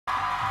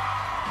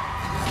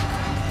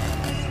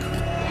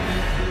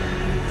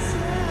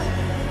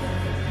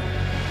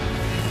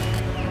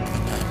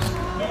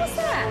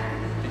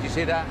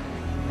see that?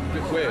 A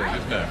bit weird,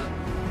 isn't it?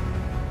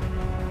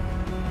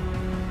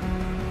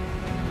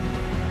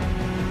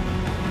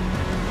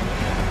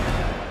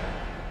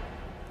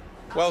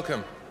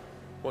 Welcome.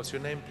 What's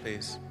your name,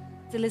 please?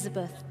 It's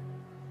Elizabeth.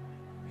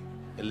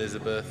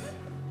 Elizabeth.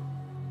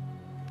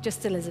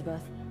 Just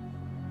Elizabeth.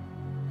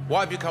 Why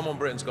have you come on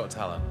Britain's Got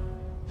Talent?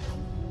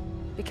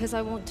 Because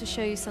I want to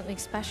show you something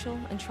special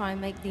and try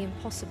and make the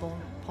impossible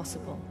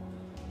possible.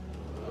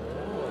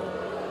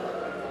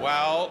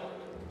 Well,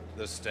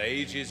 the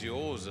stage is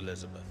yours,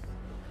 Elizabeth.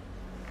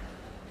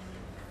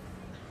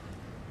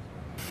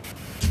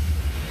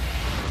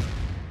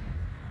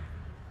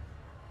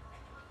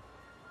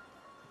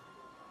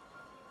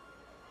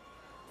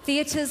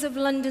 Theatres of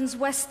London's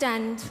West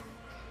End,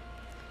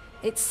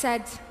 it's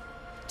said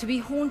to be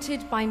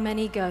haunted by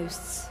many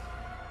ghosts.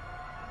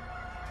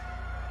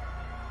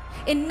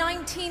 In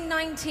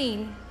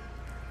 1919,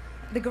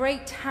 the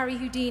great Harry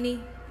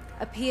Houdini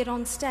appeared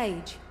on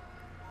stage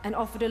and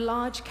offered a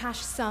large cash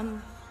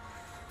sum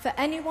for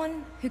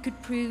anyone who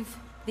could prove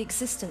the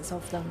existence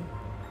of them.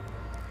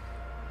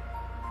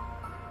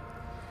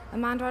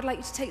 Amanda, I'd like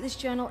you to take this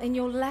journal in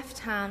your left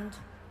hand,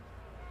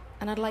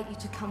 and I'd like you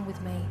to come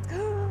with me.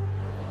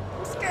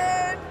 I'm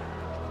scared.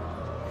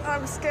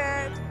 I'm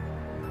scared.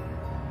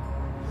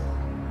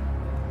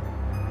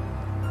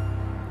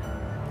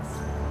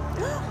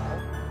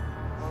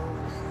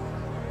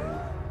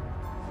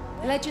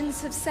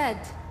 Legends have said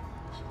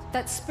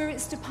that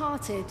spirits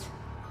departed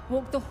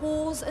walk the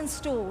halls and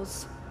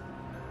stores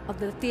of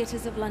the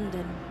theatres of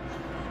London.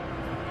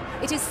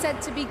 It is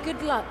said to be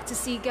good luck to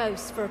see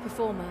ghosts for a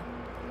performer.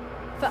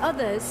 For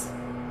others,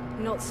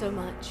 not so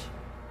much.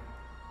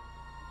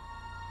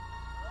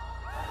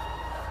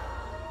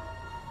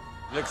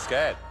 You look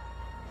scared.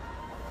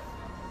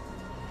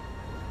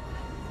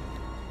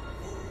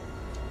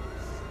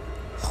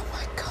 Oh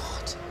my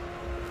God.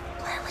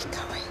 Where are we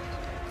going?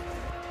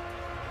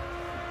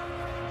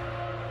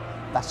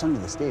 That's under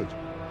the stage.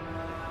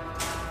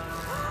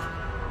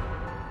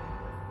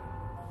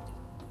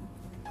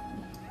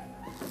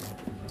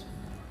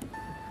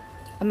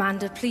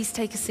 Amanda, please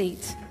take a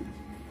seat.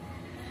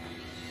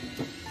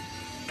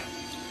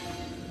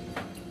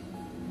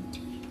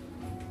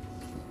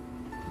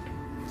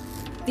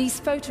 These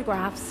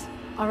photographs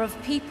are of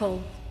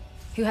people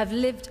who have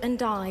lived and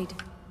died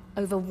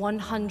over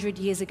 100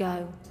 years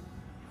ago.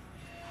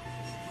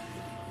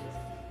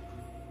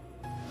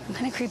 I'm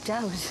kind of creeped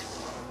out.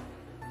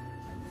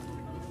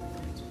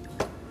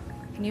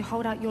 Can you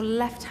hold out your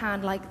left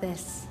hand like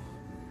this?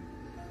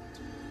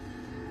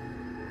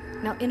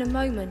 Now, in a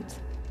moment,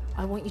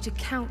 I want you to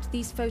count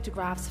these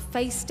photographs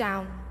face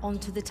down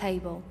onto the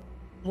table,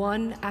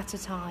 one at a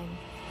time.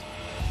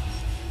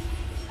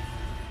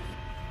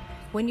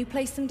 When you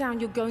place them down,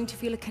 you're going to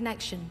feel a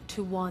connection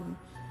to one.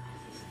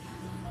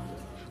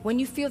 When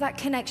you feel that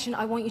connection,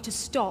 I want you to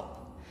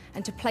stop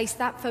and to place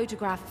that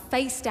photograph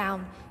face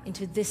down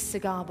into this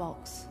cigar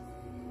box.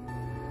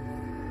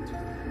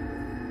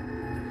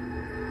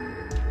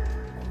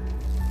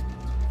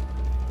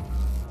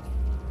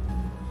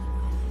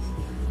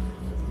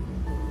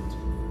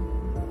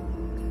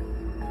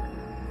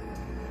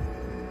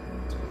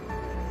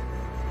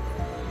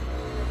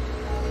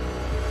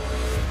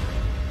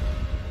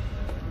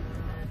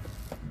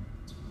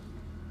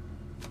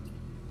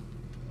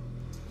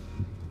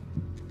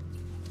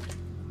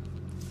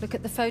 Look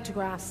at the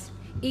photographs.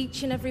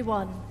 Each and every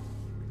one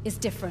is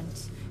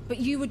different, but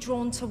you were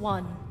drawn to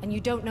one, and you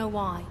don't know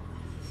why.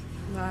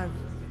 No.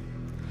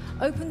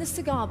 Open the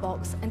cigar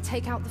box and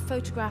take out the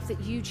photograph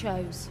that you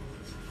chose.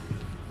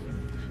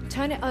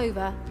 Turn it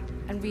over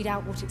and read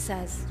out what it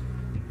says.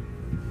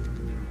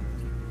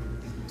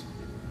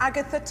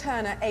 Agatha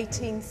Turner,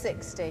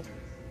 1860.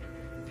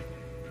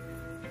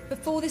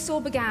 Before this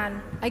all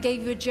began, I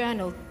gave you a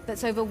journal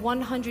that's over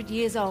 100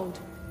 years old.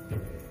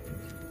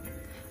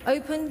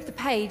 Open the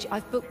page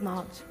I've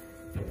bookmarked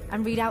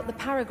and read out the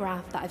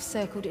paragraph that I've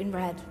circled in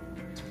red.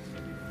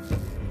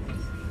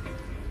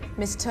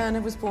 Miss Turner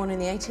was born in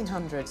the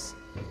 1800s.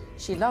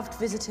 She loved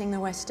visiting the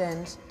West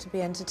End to be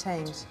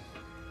entertained.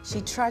 She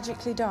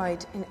tragically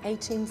died in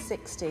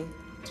 1860,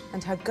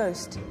 and her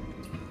ghost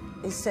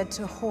is said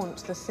to haunt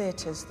the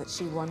theatres that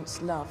she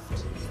once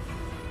loved.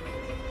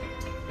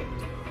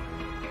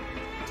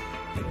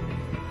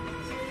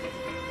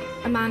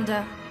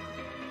 Amanda,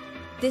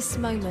 this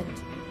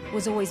moment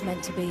was always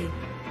meant to be.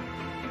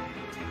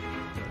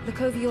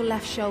 Look over your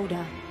left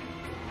shoulder.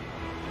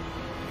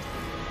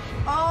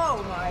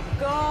 Oh my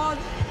God!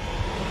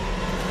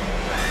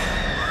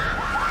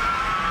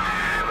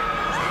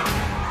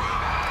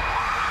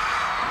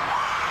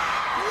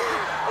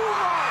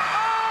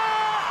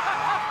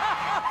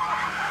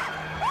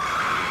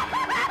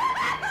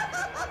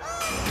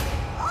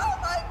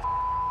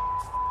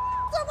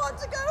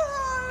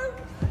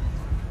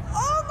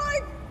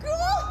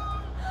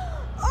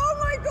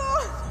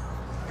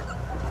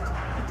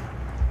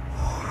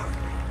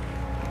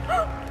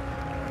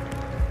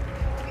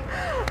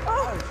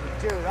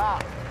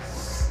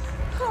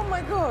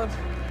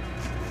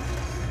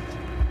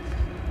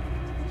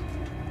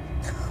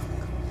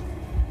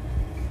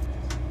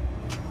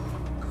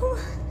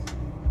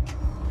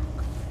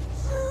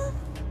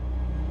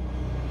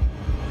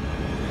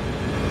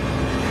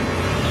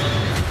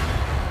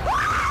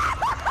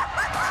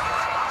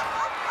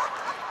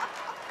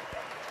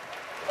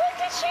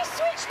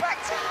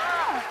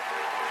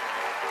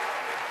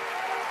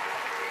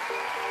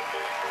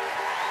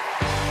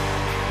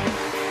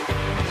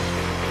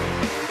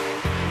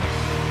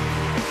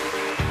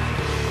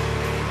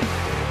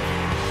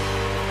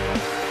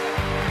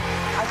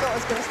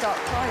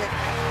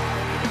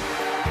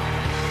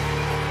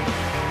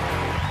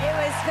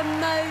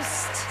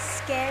 most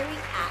scary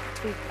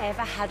act we've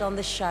ever had on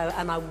the show,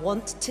 and I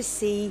want to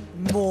see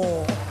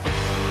more.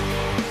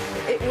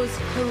 It was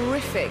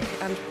horrific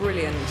and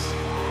brilliant.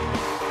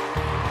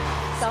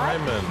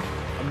 Simon.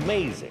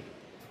 Amazing.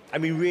 I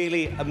mean,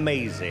 really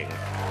amazing.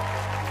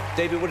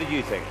 David, what did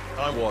you think?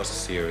 I was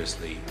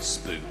seriously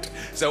spooked.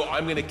 So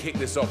I'm going to kick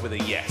this off with a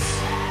yes.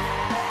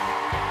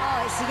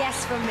 Oh, it's a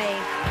yes from me.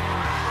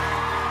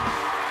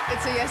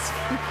 It's a yes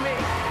from me.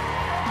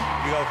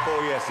 You got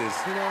 4 yeses.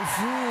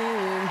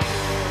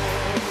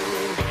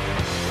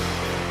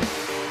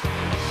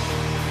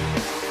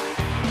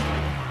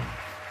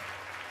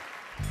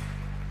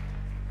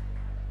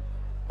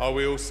 Are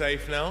we all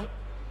safe now?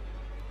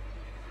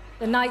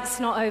 The night's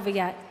not over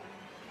yet.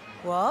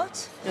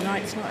 What? The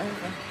night's not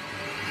over.